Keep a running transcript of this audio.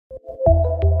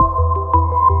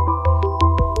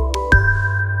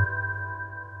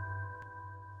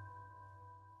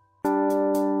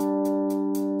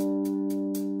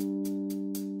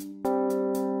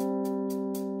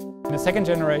second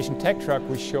generation tech truck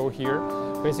we show here,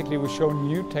 basically we show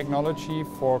new technology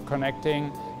for connecting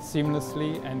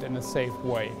seamlessly and in a safe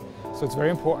way. So it's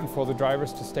very important for the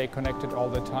drivers to stay connected all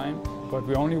the time, but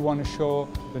we only want to show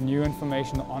the new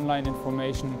information, the online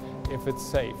information, if it's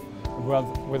safe. Well,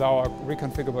 with our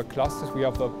reconfigurable clusters, we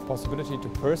have the possibility to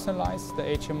personalize the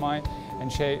HMI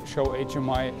and show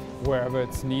HMI wherever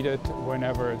it's needed,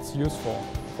 whenever it's useful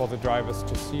for the drivers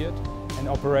to see it. And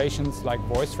operations like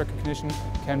voice recognition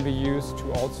can be used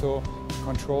to also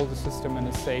control the system in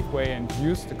a safe way and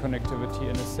use the connectivity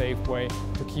in a safe way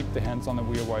to keep the hands on the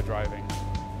wheel while driving.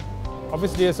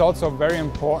 Obviously, it's also very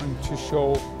important to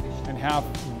show and have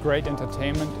great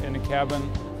entertainment in the cabin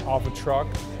of a truck,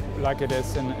 like it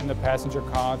is in the passenger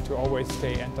car, to always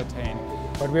stay entertained.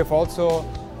 But we have also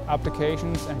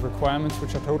applications and requirements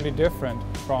which are totally different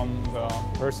from the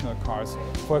personal cars.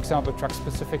 For example,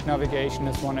 truck-specific navigation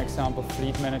is one example,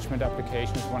 fleet management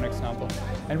application is one example.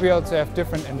 And we also have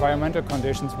different environmental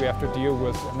conditions we have to deal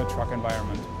with in the truck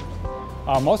environment.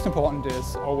 Most important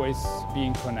is always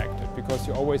being connected, because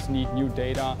you always need new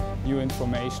data, new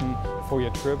information for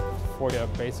your trip, for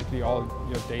basically all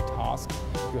your day tasks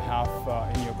you have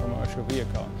in your commercial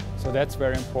vehicle. So that's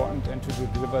very important, and to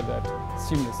deliver that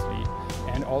seamlessly,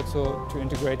 and also to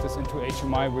integrate this into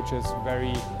HMI, which is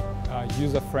very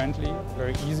user-friendly,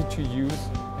 very easy to use,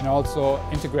 and also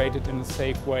integrated in a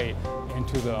safe way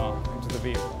into the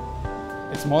vehicle.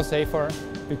 It's more safer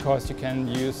because you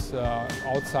can use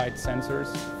outside sensors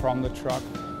from the truck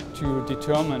to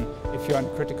determine if you're in a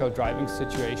critical driving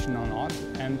situation or not,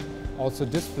 and also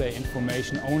display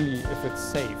information only if it's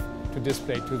safe to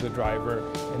display to the driver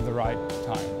in the right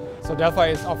time. So Delphi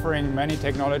is offering many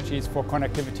technologies for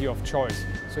connectivity of choice.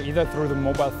 So either through the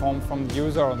mobile phone from the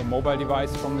user or the mobile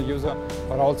device from the user,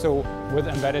 but also with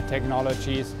embedded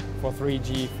technologies for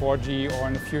 3G, 4G, or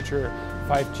in the future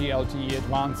 5G LTE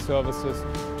advanced services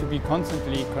to be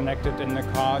constantly connected in the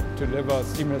car to deliver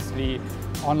seamlessly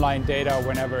online data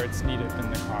whenever it's needed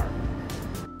in the car.